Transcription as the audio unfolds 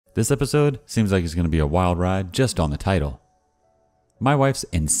This episode seems like it's going to be a wild ride just on the title. My wife's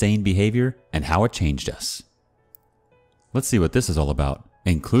insane behavior and how it changed us. Let's see what this is all about,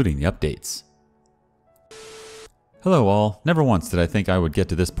 including the updates. Hello all, never once did I think I would get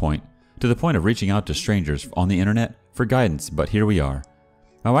to this point, to the point of reaching out to strangers on the internet for guidance, but here we are.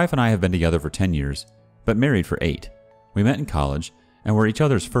 My wife and I have been together for 10 years, but married for 8. We met in college and were each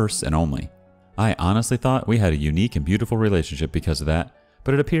other's firsts and only. I honestly thought we had a unique and beautiful relationship because of that,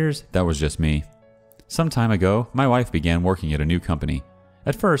 but it appears that was just me. Some time ago, my wife began working at a new company.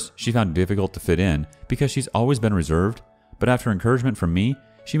 At first, she found it difficult to fit in because she's always been reserved, but after encouragement from me,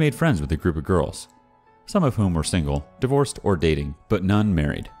 she made friends with a group of girls. Some of whom were single, divorced, or dating, but none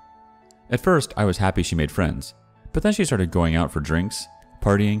married. At first, I was happy she made friends, but then she started going out for drinks,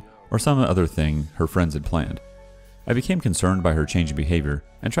 partying, or some other thing her friends had planned. I became concerned by her changing behavior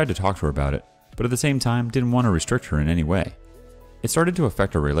and tried to talk to her about it, but at the same time didn't want to restrict her in any way. It started to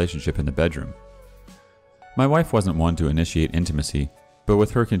affect our relationship in the bedroom. My wife wasn't one to initiate intimacy, but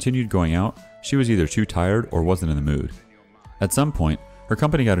with her continued going out, she was either too tired or wasn't in the mood. At some point, her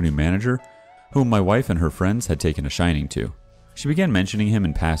company got a new manager, whom my wife and her friends had taken a shining to. She began mentioning him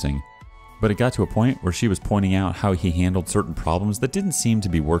in passing, but it got to a point where she was pointing out how he handled certain problems that didn't seem to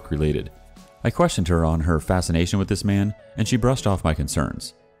be work-related. I questioned her on her fascination with this man, and she brushed off my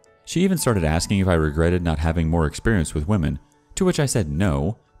concerns. She even started asking if I regretted not having more experience with women, to which I said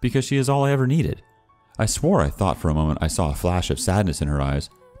no, because she is all I ever needed. I swore I thought for a moment I saw a flash of sadness in her eyes,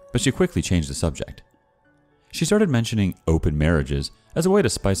 but she quickly changed the subject. She started mentioning open marriages as a way to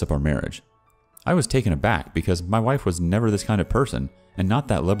spice up our marriage. I was taken aback because my wife was never this kind of person, and not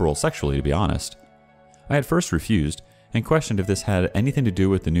that liberal sexually, to be honest. I at first refused and questioned if this had anything to do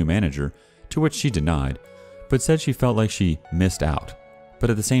with the new manager, to which she denied, but said she felt like she missed out, but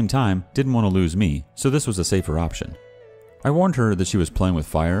at the same time didn't want to lose me, so this was a safer option. I warned her that she was playing with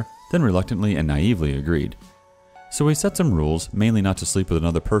fire, then reluctantly and naively agreed. So we set some rules, mainly not to sleep with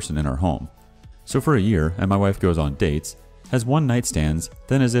another person in our home. So for a year, and my wife goes on dates, has one night stands,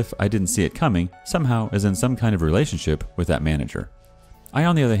 then as if I didn't see it coming, somehow is in some kind of relationship with that manager. I,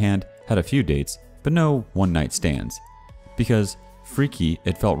 on the other hand, had a few dates, but no one night stands, because freaky,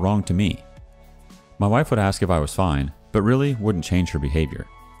 it felt wrong to me. My wife would ask if I was fine, but really wouldn't change her behavior.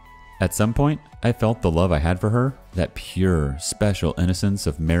 At some point, I felt the love I had for her, that pure, special innocence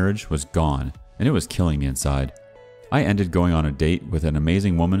of marriage, was gone, and it was killing me inside. I ended going on a date with an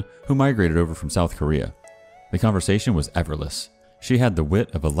amazing woman who migrated over from South Korea. The conversation was effortless. She had the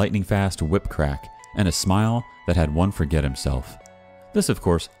wit of a lightning-fast whip crack and a smile that had one forget himself. This, of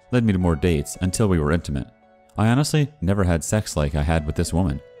course, led me to more dates until we were intimate. I honestly never had sex like I had with this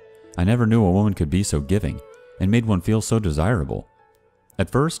woman. I never knew a woman could be so giving and made one feel so desirable. At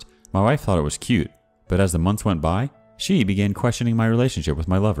first, my wife thought it was cute, but as the months went by, she began questioning my relationship with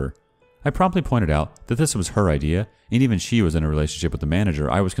my lover. I promptly pointed out that this was her idea, and even she was in a relationship with the manager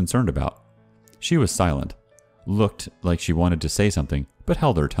I was concerned about. She was silent, looked like she wanted to say something, but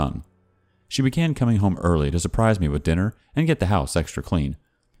held her tongue. She began coming home early to surprise me with dinner and get the house extra clean.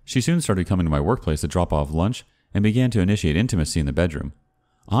 She soon started coming to my workplace to drop off lunch and began to initiate intimacy in the bedroom.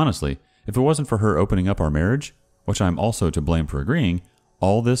 Honestly, if it wasn't for her opening up our marriage, which I am also to blame for agreeing,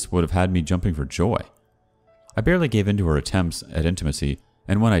 all this would have had me jumping for joy. I barely gave in to her attempts at intimacy,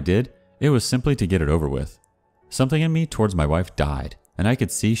 and when I did, it was simply to get it over with. Something in me towards my wife died, and I could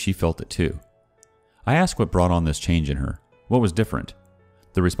see she felt it too. I asked what brought on this change in her, what was different.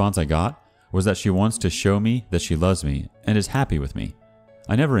 The response I got was that she wants to show me that she loves me and is happy with me.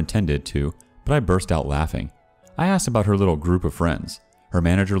 I never intended to, but I burst out laughing. I asked about her little group of friends, her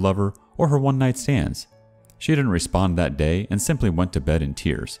manager lover, or her one-night stands. She didn't respond that day and simply went to bed in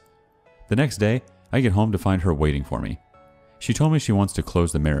tears. The next day, I get home to find her waiting for me. She told me she wants to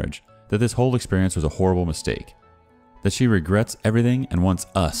close the marriage, that this whole experience was a horrible mistake, that she regrets everything and wants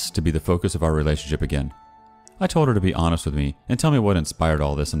us to be the focus of our relationship again. I told her to be honest with me and tell me what inspired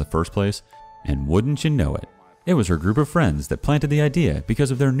all this in the first place, and wouldn't you know it, it was her group of friends that planted the idea because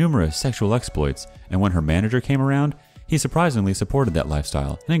of their numerous sexual exploits, and when her manager came around, he surprisingly supported that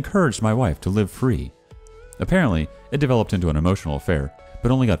lifestyle and encouraged my wife to live free. Apparently, it developed into an emotional affair,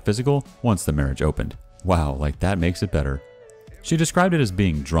 but only got physical once the marriage opened. Wow, like that makes it better. She described it as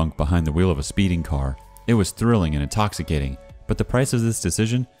being drunk behind the wheel of a speeding car. It was thrilling and intoxicating, but the price of this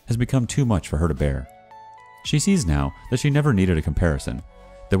decision has become too much for her to bear. She sees now that she never needed a comparison,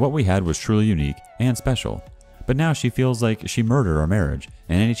 that what we had was truly unique and special, but now she feels like she murdered our marriage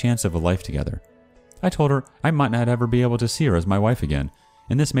and any chance of a life together. I told her I might not ever be able to see her as my wife again,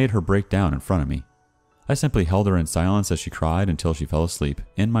 and this made her break down in front of me. I simply held her in silence as she cried until she fell asleep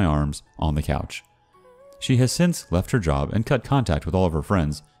in my arms on the couch. She has since left her job and cut contact with all of her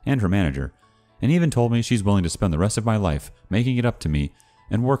friends and her manager, and even told me she's willing to spend the rest of my life making it up to me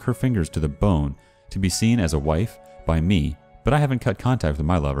and work her fingers to the bone to be seen as a wife by me, but I haven't cut contact with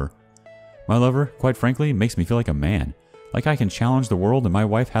my lover. My lover, quite frankly, makes me feel like a man, like I can challenge the world and my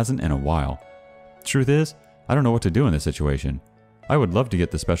wife hasn't in a while. Truth is, I don't know what to do in this situation. I would love to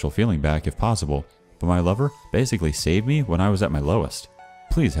get the special feeling back if possible, but my lover basically saved me when I was at my lowest.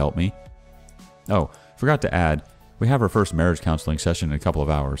 Please help me. Oh, forgot to add, we have our first marriage counseling session in a couple of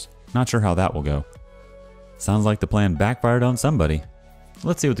hours. Not sure how that will go. Sounds like the plan backfired on somebody.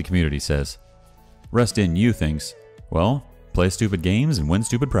 Let's see what the community says. Rest in You thinks, well, play stupid games and win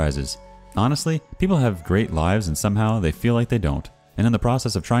stupid prizes. Honestly, people have great lives and somehow they feel like they don't, and in the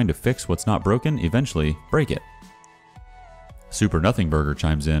process of trying to fix what's not broken, eventually break it. Super Nothing Burger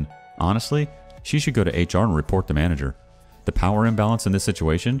chimes in, honestly, she should go to HR and report the manager. The power imbalance in this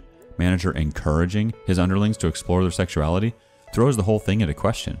situation, manager encouraging his underlings to explore their sexuality, throws the whole thing into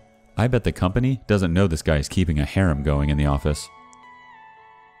question. I bet the company doesn't know this guy is keeping a harem going in the office.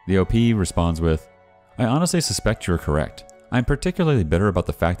 The OP responds with, I honestly suspect you're correct. I'm particularly bitter about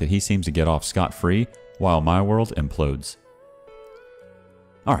the fact that he seems to get off scot-free while my world implodes.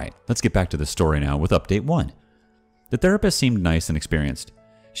 Alright, let's get back to the story now with update 1. The therapist seemed nice and experienced.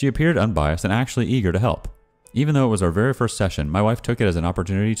 She appeared unbiased and actually eager to help. Even though it was our very first session, my wife took it as an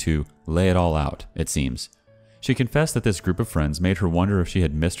opportunity to lay it all out, it seems. She confessed that this group of friends made her wonder if she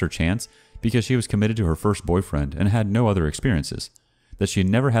had missed her chance because she was committed to her first boyfriend and had no other experiences, that she had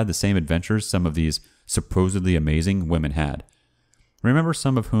never had the same adventures some of these supposedly amazing women had. Remember,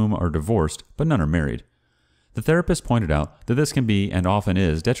 some of whom are divorced, but none are married. The therapist pointed out that this can be, and often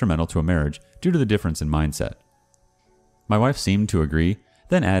is, detrimental to a marriage due to the difference in mindset. My wife seemed to agree,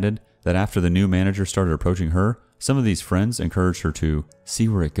 then added that after the new manager started approaching her, some of these friends encouraged her to see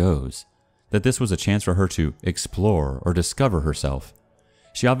where it goes, that this was a chance for her to explore or discover herself.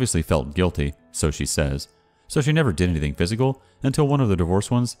 She obviously felt guilty, so she says, so she never did anything physical until one of the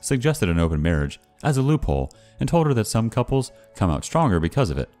divorced ones suggested an open marriage as a loophole and told her that some couples come out stronger because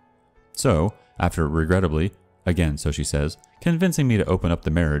of it. So, after regrettably, again so she says, convincing me to open up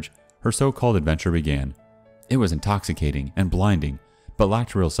the marriage, her so-called adventure began. It was intoxicating and blinding, but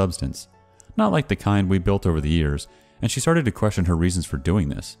lacked real substance. Not like the kind we built over the years, and she started to question her reasons for doing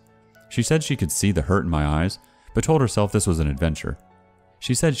this. She said she could see the hurt in my eyes, but told herself this was an adventure.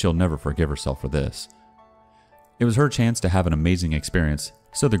 She said she'll never forgive herself for this. It was her chance to have an amazing experience,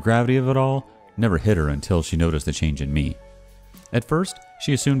 so the gravity of it all never hit her until she noticed the change in me. At first,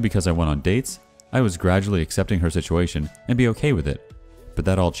 she assumed because I went on dates, I was gradually accepting her situation and be okay with it. But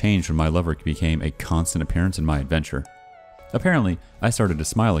that all changed when my lover became a constant appearance in my adventure. Apparently, I started to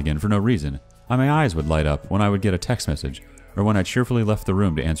smile again for no reason, and my eyes would light up when I would get a text message, or when I cheerfully left the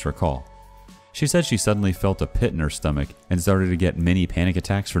room to answer a call. She said she suddenly felt a pit in her stomach and started to get mini panic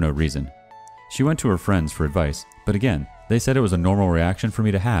attacks for no reason. She went to her friends for advice, but again, they said it was a normal reaction for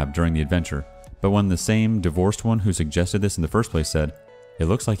me to have during the adventure. But when the same divorced one who suggested this in the first place said, it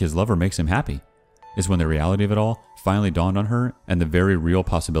looks like his lover makes him happy, is when the reality of it all finally dawned on her, and the very real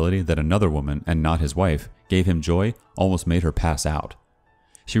possibility that another woman, and not his wife, gave him joy almost made her pass out.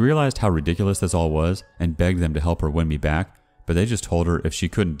 She realized how ridiculous this all was and begged them to help her win me back, but they just told her if she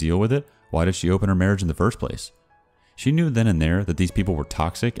couldn't deal with it, why did she open her marriage in the first place? She knew then and there that these people were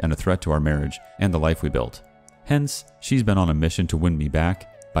toxic and a threat to our marriage and the life we built. Hence, she's been on a mission to win me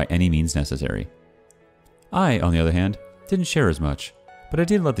back by any means necessary. I, on the other hand, didn't share as much, but I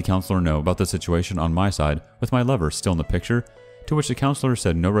did let the counselor know about the situation on my side with my lover still in the picture, to which the counselor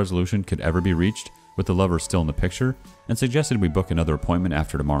said no resolution could ever be reached with the lover still in the picture and suggested we book another appointment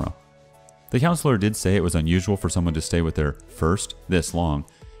after tomorrow. The counselor did say it was unusual for someone to stay with their first this long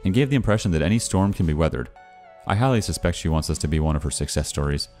and gave the impression that any storm can be weathered. I highly suspect she wants us to be one of her success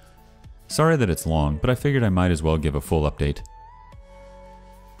stories. Sorry that it's long, but I figured I might as well give a full update.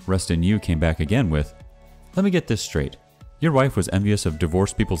 Rest in You came back again with, let me get this straight. Your wife was envious of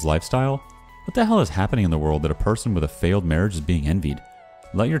divorced people's lifestyle? What the hell is happening in the world that a person with a failed marriage is being envied?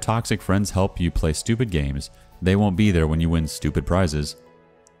 Let your toxic friends help you play stupid games. They won't be there when you win stupid prizes.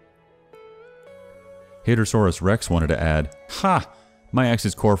 Hatersaurus Rex wanted to add, ha! My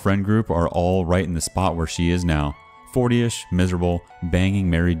ex's core friend group are all right in the spot where she is now. 40-ish, miserable, banging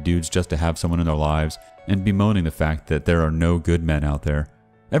married dudes just to have someone in their lives, and bemoaning the fact that there are no good men out there.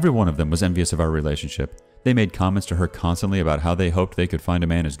 Every one of them was envious of our relationship. They made comments to her constantly about how they hoped they could find a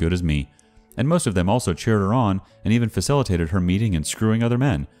man as good as me. And most of them also cheered her on and even facilitated her meeting and screwing other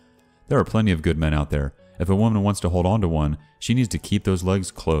men. There are plenty of good men out there. If a woman wants to hold on to one, she needs to keep those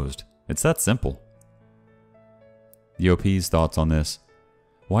legs closed. It's that simple. The OP's thoughts on this.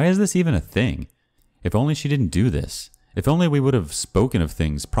 Why is this even a thing? If only she didn't do this. If only we would have spoken of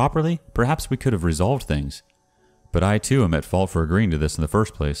things properly, perhaps we could have resolved things. But I too am at fault for agreeing to this in the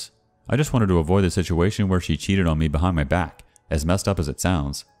first place. I just wanted to avoid the situation where she cheated on me behind my back, as messed up as it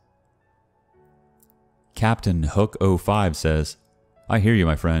sounds. Captain Hook 05 says, I hear you,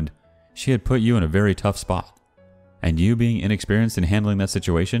 my friend. She had put you in a very tough spot. And you, being inexperienced in handling that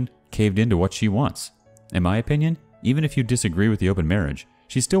situation, caved into what she wants. In my opinion, even if you disagree with the open marriage,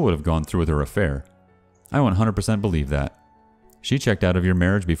 she still would have gone through with her affair. I 100% believe that. She checked out of your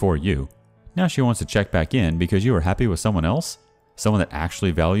marriage before you. Now she wants to check back in because you are happy with someone else? Someone that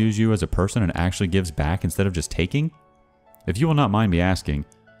actually values you as a person and actually gives back instead of just taking? If you will not mind me asking,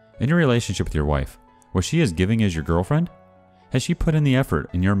 in your relationship with your wife, was she as giving as your girlfriend? Has she put in the effort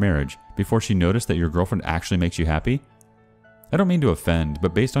in your marriage before she noticed that your girlfriend actually makes you happy? I don't mean to offend,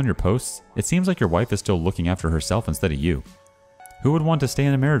 but based on your posts, it seems like your wife is still looking after herself instead of you. Who would want to stay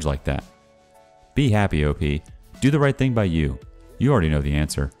in a marriage like that? Be happy, OP. Do the right thing by you. You already know the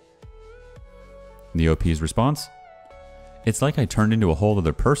answer. The OP's response? It's like I turned into a whole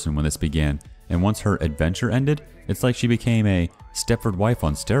other person when this began, and once her adventure ended, it's like she became a Stepford wife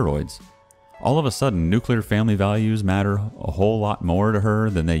on steroids. All of a sudden, nuclear family values matter a whole lot more to her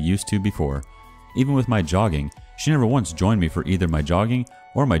than they used to before. Even with my jogging, she never once joined me for either my jogging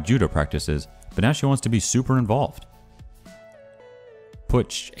or my judo practices, but now she wants to be super involved.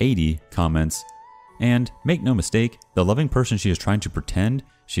 Putch80 comments, and make no mistake, the loving person she is trying to pretend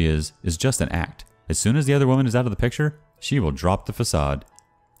she is just an act. As soon as the other woman is out of the picture, she will drop the facade.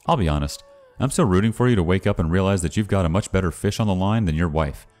 I'll be honest, I'm still rooting for you to wake up and realize that you've got a much better fish on the line than your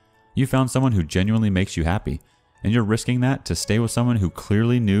wife. You found someone who genuinely makes you happy, and you're risking that to stay with someone who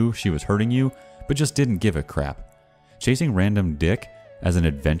clearly knew she was hurting you, but just didn't give a crap. Chasing random dick as an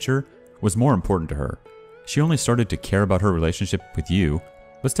adventure was more important to her. She only started to care about her relationship with you,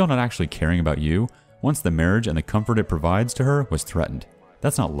 but still not actually caring about you, once the marriage and the comfort it provides to her was threatened.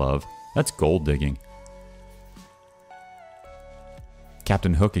 That's not love, that's gold digging.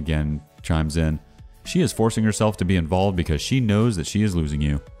 Captain Hook again chimes in. She is forcing herself to be involved because she knows that she is losing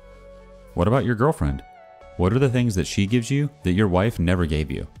you. What about your girlfriend? What are the things that she gives you that your wife never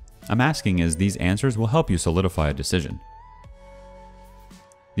gave you? I'm asking as these answers will help you solidify a decision.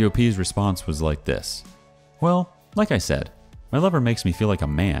 The OP's response was like this. Well, like I said, my lover makes me feel like a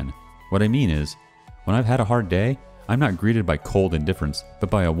man. What I mean is, when I've had a hard day, I'm not greeted by cold indifference, but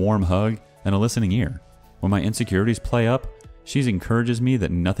by a warm hug and a listening ear. When my insecurities play up, she encourages me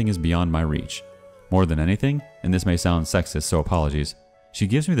that nothing is beyond my reach. More than anything, and this may sound sexist, so apologies, she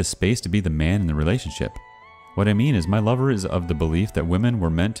gives me the space to be the man in the relationship. What I mean is my lover is of the belief that women were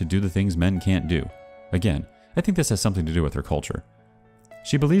meant to do the things men can't do. Again, I think this has something to do with her culture.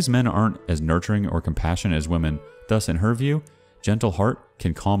 She believes men aren't as nurturing or compassionate as women, thus in her view, gentle heart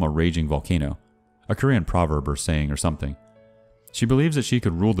can calm a raging volcano. A Korean proverb or saying or something. She believes that she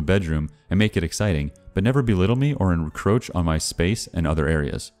could rule the bedroom and make it exciting, but never belittle me or encroach on my space and other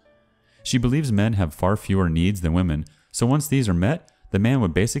areas. She believes men have far fewer needs than women, so once these are met, the man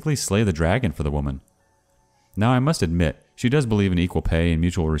would basically slay the dragon for the woman. Now I must admit, she does believe in equal pay and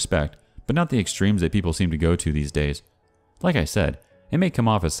mutual respect, but not the extremes that people seem to go to these days. Like I said, it may come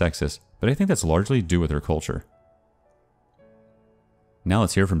off as sexist, but I think that's largely due with her culture. Now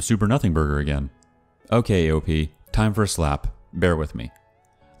let's hear from Super Nothing Burger again. Okay, OP, time for a slap. Bear with me.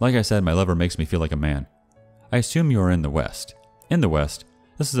 Like I said, my lover makes me feel like a man. I assume you are in the West. In the West,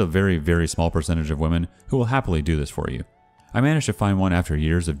 this is a very, very small percentage of women who will happily do this for you. I managed to find one after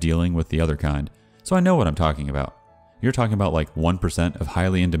years of dealing with the other kind, so I know what I'm talking about. You're talking about like 1% of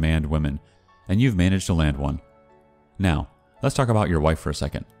highly in demand women, and you've managed to land one. Now, let's talk about your wife for a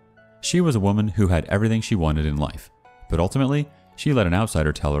second. She was a woman who had everything she wanted in life, but ultimately, she let an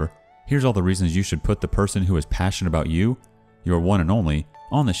outsider tell her, here's all the reasons you should put the person who is passionate about you, your one and only,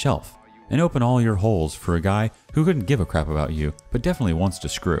 on the shelf, and open all your holes for a guy who couldn't give a crap about you, but definitely wants to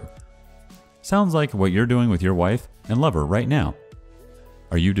screw. Sounds like what you're doing with your wife and lover right now.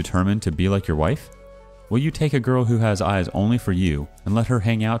 Are you determined to be like your wife? Will you take a girl who has eyes only for you and let her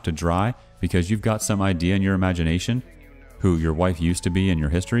hang out to dry because you've got some idea in your imagination who your wife used to be in your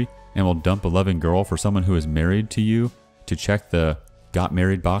history, and will dump a loving girl for someone who is married to you to check the got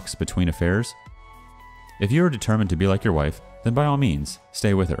married box between affairs? If you are determined to be like your wife, then by all means,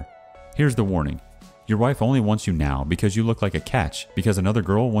 stay with her. Here's the warning. Your wife only wants you now because you look like a catch because another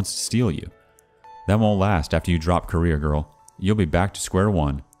girl wants to steal you. That won't last after you drop career girl. You'll be back to square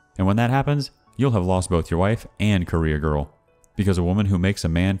one. And when that happens, you'll have lost both your wife and career girl. Because a woman who makes a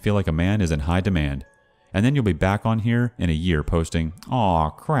man feel like a man is in high demand. And then you'll be back on here in a year posting, "Aw,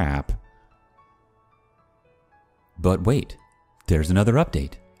 crap." But wait, there's another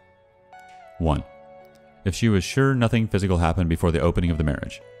update. 1. if she was sure nothing physical happened before the opening of the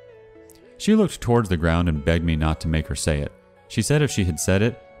marriage. She looked towards the ground and begged me not to make her say it. She said if she had said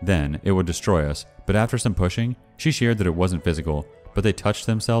it, then it would destroy us, but after some pushing, she shared that it wasn't physical, but they touched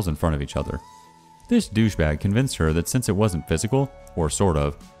themselves in front of each other. This douchebag convinced her that since it wasn't physical, or sort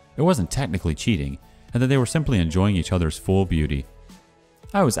of, it wasn't technically cheating, and that they were simply enjoying each other's full beauty.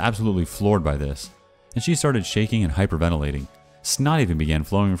 I was absolutely floored by this, and she started shaking and hyperventilating. Snot even began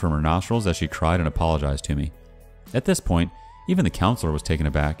flowing from her nostrils as she cried and apologized to me. At this point, even the counselor was taken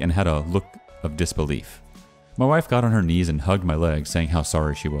aback and had a look of disbelief. My wife got on her knees and hugged my legs, saying how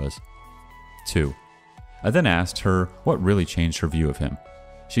sorry she was. 2. I then asked her what really changed her view of him.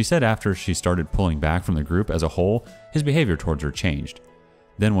 She said after she started pulling back from the group as a whole, his behavior towards her changed.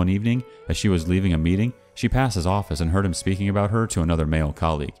 Then one evening, as she was leaving a meeting, she passed his office and heard him speaking about her to another male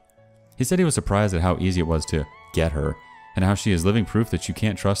colleague. He said he was surprised at how easy it was to get her, and how she is living proof that you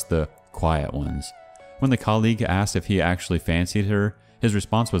can't trust the quiet ones. When the colleague asked if he actually fancied her, his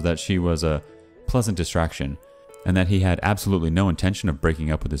response was that she was a pleasant distraction, and that he had absolutely no intention of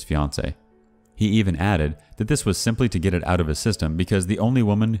breaking up with his fiancée. He even added that this was simply to get it out of his system because the only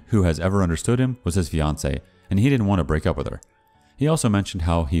woman who has ever understood him was his fiancée, and he didn't want to break up with her. He also mentioned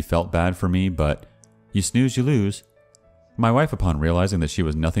how he felt bad for me, but you snooze, you lose. My wife, upon realizing that she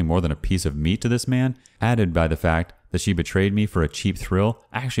was nothing more than a piece of meat to this man, added by the fact that she betrayed me for a cheap thrill,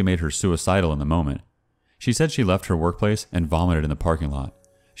 actually made her suicidal in the moment. She said she left her workplace and vomited in the parking lot.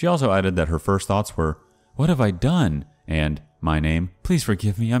 She also added that her first thoughts were, "What have I done?" and, "My name, please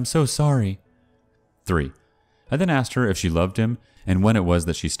forgive me, I'm so sorry." 3. I then asked her if she loved him and when it was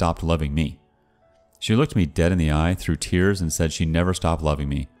that she stopped loving me. She looked me dead in the eye through tears and said she never stopped loving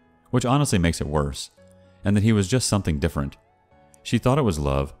me, which honestly makes it worse, and that he was just something different. She thought it was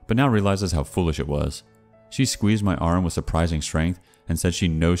love, but now realizes how foolish it was. She squeezed my arm with surprising strength and said she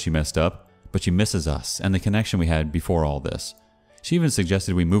knows she messed up, but she misses us and the connection we had before all this. She even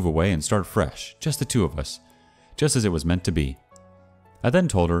suggested we move away and start fresh, just the two of us, just as it was meant to be. I then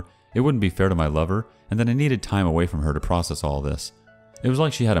told her it wouldn't be fair to my lover and that I needed time away from her to process all this. It was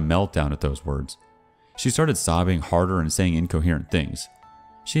like she had a meltdown at those words. She started sobbing harder and saying incoherent things.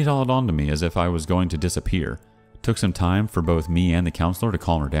 She held on to me as if I was going to disappear. It took some time for both me and the counselor to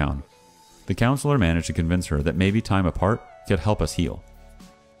calm her down. The counselor managed to convince her that maybe time apart could help us heal.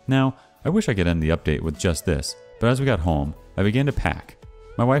 Now, I wish I could end the update with just this, but as we got home, I began to pack.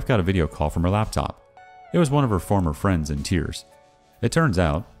 My wife got a video call from her laptop. It was one of her former friends in tears. It turns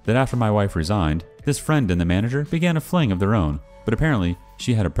out that after my wife resigned, this friend and the manager began a fling of their own, but apparently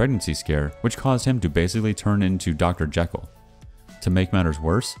she had a pregnancy scare which caused him to basically turn into Dr. Jekyll. To make matters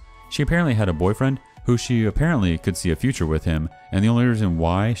worse, she apparently had a boyfriend who she apparently could see a future with him, and the only reason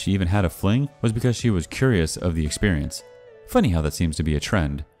why she even had a fling was because she was curious of the experience. Funny how that seems to be a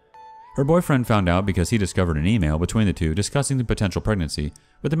trend. Her boyfriend found out because he discovered an email between the two discussing the potential pregnancy,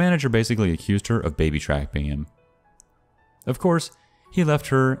 but the manager basically accused her of baby tracking him. Of course, he left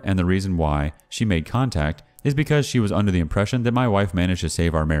her, and the reason why she made contact is because she was under the impression that my wife managed to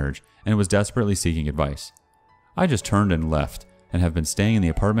save our marriage and was desperately seeking advice. I just turned and left, and have been staying in the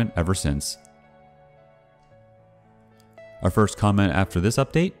apartment ever since. Our first comment after this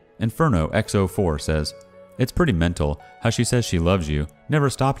update, Inferno X04 says, "It's pretty mental how she says she loves you, never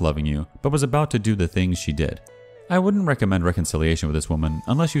stopped loving you, but was about to do the things she did. I wouldn't recommend reconciliation with this woman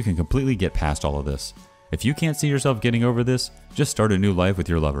unless you can completely get past all of this. If you can't see yourself getting over this, just start a new life with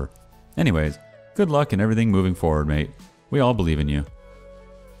your lover. Anyways, good luck and everything moving forward, mate. We all believe in you."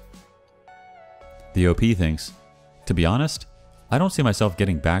 The OP thinks, "To be honest, I don't see myself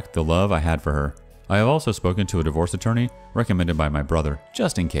getting back the love I had for her. I have also spoken to a divorce attorney recommended by my brother,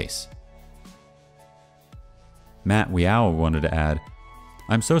 just in case." Matt Weow wanted to add,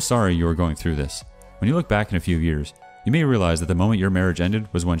 "I'm so sorry you are going through this. When you look back in a few years, you may realize that the moment your marriage ended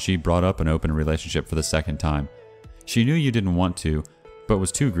was when she brought up an open relationship for the second time. She knew you didn't want to, but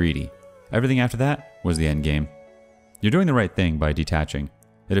was too greedy. Everything after that was the end game. You're doing the right thing by detaching.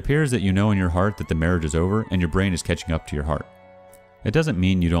 It appears that you know in your heart that the marriage is over and your brain is catching up to your heart. It doesn't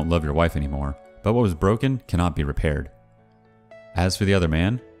mean you don't love your wife anymore, but what was broken cannot be repaired. As for the other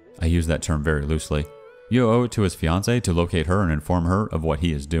man, I use that term very loosely. You owe it to his fiancée to locate her and inform her of what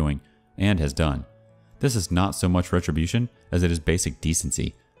he is doing, and has done. This is not so much retribution as it is basic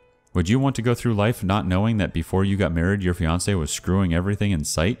decency. Would you want to go through life not knowing that before you got married your fiancée was screwing everything in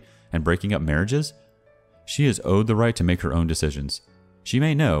sight and breaking up marriages? She is owed the right to make her own decisions. She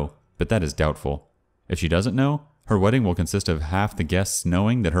may know, but that is doubtful. If she doesn't know, her wedding will consist of half the guests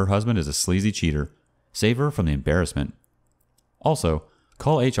knowing that her husband is a sleazy cheater. Save her from the embarrassment. Also,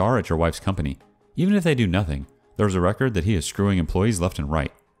 call HR at your wife's company. Even if they do nothing, there is a record that he is screwing employees left and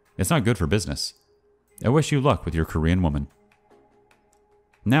right. It's not good for business. I wish you luck with your Korean woman.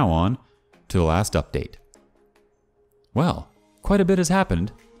 Now on to the last update. Well, quite a bit has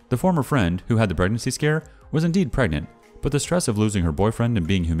happened. The former friend who had the pregnancy scare was indeed pregnant, but the stress of losing her boyfriend and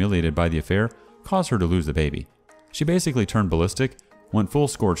being humiliated by the affair caused her to lose the baby. She basically turned ballistic, went full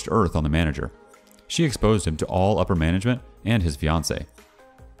scorched earth on the manager. She exposed him to all upper management and his fiancée.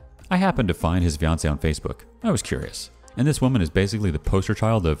 I happened to find his fiancée on Facebook. I was curious, and this woman is basically the poster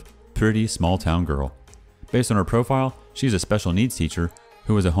child of pretty small town girl. Based on her profile, she's a special needs teacher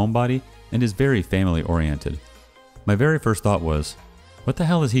who is a homebody and is very family oriented. My very first thought was, what the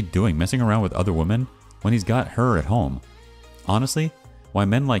hell is he doing messing around with other women when he's got her at home? Honestly, why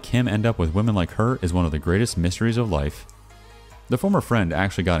men like him end up with women like her is one of the greatest mysteries of life. The former friend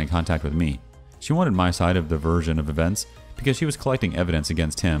actually got in contact with me. She wanted my side of the version of events because she was collecting evidence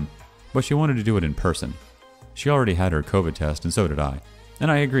against him, but she wanted to do it in person. She already had her COVID test and so did I,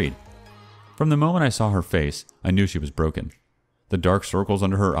 and I agreed. From the moment I saw her face, I knew she was broken. The dark circles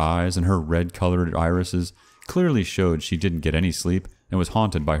under her eyes and her red-colored irises clearly showed she didn't get any sleep and was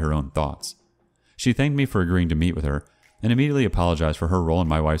haunted by her own thoughts. She thanked me for agreeing to meet with her and immediately apologized for her role in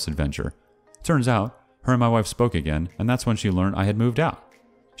my wife's adventure. Turns out, her and my wife spoke again, and that's when she learned I had moved out.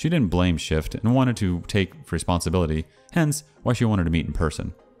 She didn't blame shift and wanted to take responsibility, hence why she wanted to meet in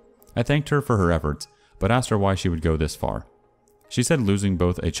person. I thanked her for her efforts, but asked her why she would go this far. She said losing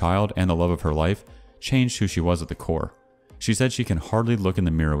both a child and the love of her life changed who she was at the core. She said she can hardly look in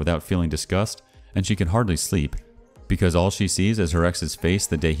the mirror without feeling disgust, and she can hardly sleep because all she sees is her ex's face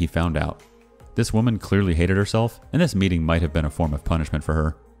the day he found out. This woman clearly hated herself, and this meeting might have been a form of punishment for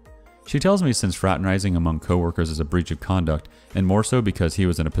her. She tells me since fraternizing among coworkers is a breach of conduct, and more so because he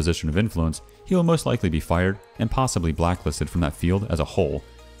was in a position of influence, he will most likely be fired and possibly blacklisted from that field as a whole.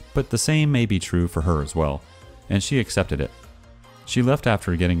 But the same may be true for her as well, and she accepted it. She left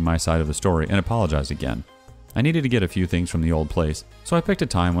after getting my side of the story and apologized again. I needed to get a few things from the old place, so I picked a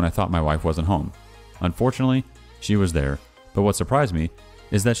time when I thought my wife wasn't home. Unfortunately, she was there, but what surprised me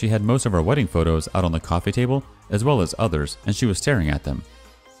is that she had most of our wedding photos out on the coffee table, as well as others, and she was staring at them.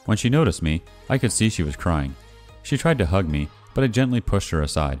 When she noticed me, I could see she was crying. She tried to hug me, but I gently pushed her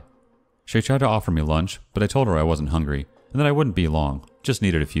aside. She tried to offer me lunch, but I told her I wasn't hungry, and that I wouldn't be long, just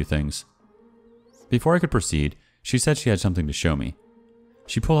needed a few things. Before I could proceed, she said she had something to show me.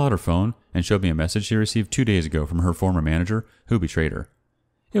 She pulled out her phone and showed me a message she received 2 days ago from her former manager who betrayed her.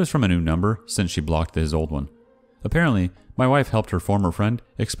 It was from a new number since she blocked his old one. Apparently, my wife helped her former friend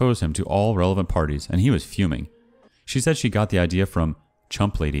expose him to all relevant parties, and he was fuming. She said she got the idea from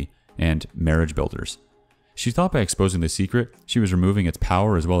Chump Lady and Marriage Builders. She thought by exposing the secret, she was removing its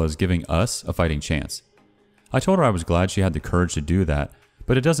power as well as giving us a fighting chance. I told her I was glad she had the courage to do that,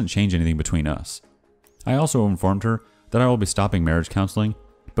 but it doesn't change anything between us. I also informed her that I will be stopping marriage counseling,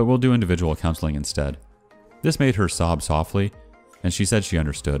 but will do individual counseling instead. This made her sob softly, and she said she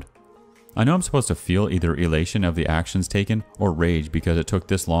understood. I know I'm supposed to feel either elation of the actions taken or rage because it took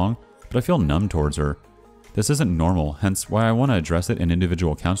this long, but I feel numb towards her. This isn't normal, hence why I want to address it in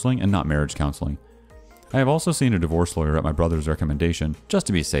individual counseling and not marriage counseling. I have also seen a divorce lawyer at my brother's recommendation, just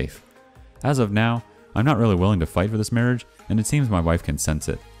to be safe. As of now, I'm not really willing to fight for this marriage, and it seems my wife can sense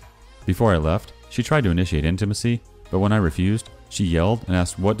it. Before I left, she tried to initiate intimacy, but when I refused, she yelled and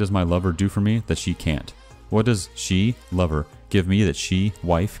asked what does my lover do for me that she can't? What does she, lover, give me that she,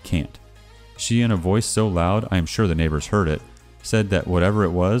 wife, can't? She, in a voice so loud I am sure the neighbors heard it, said that whatever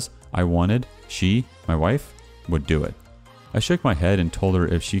it was I wanted, she, my wife, would do it. I shook my head and told her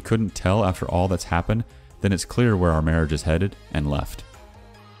if she couldn't tell after all that's happened, then it's clear where our marriage is headed, and left.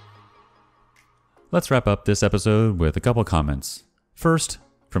 Let's wrap up this episode with a couple comments. First,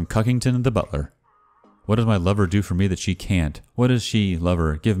 from Cuckington the butler. What does my lover do for me that she can't? What does she,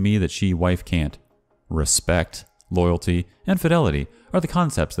 lover, give me that she, wife, can't? Respect, loyalty, and fidelity are the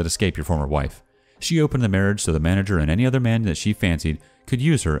concepts that escape your former wife. She opened the marriage so the manager and any other man that she fancied could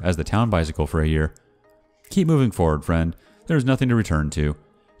use her as the town bicycle for a year. Keep moving forward, friend. There is nothing to return to.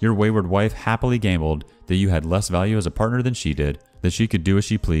 Your wayward wife happily gambled that you had less value as a partner than she did, that she could do as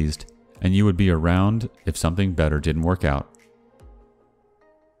she pleased, and you would be around if something better didn't work out.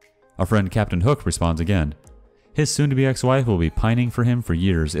 Our friend Captain Hook responds again. His soon-to-be ex-wife will be pining for him for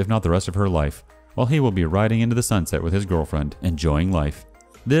years, if not the rest of her life, while he will be riding into the sunset with his girlfriend, enjoying life.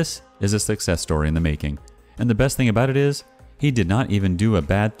 This is a success story in the making, and the best thing about it is, he did not even do a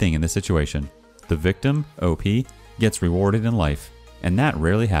bad thing in this situation. The victim, OP, gets rewarded in life, and that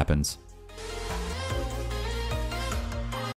rarely happens.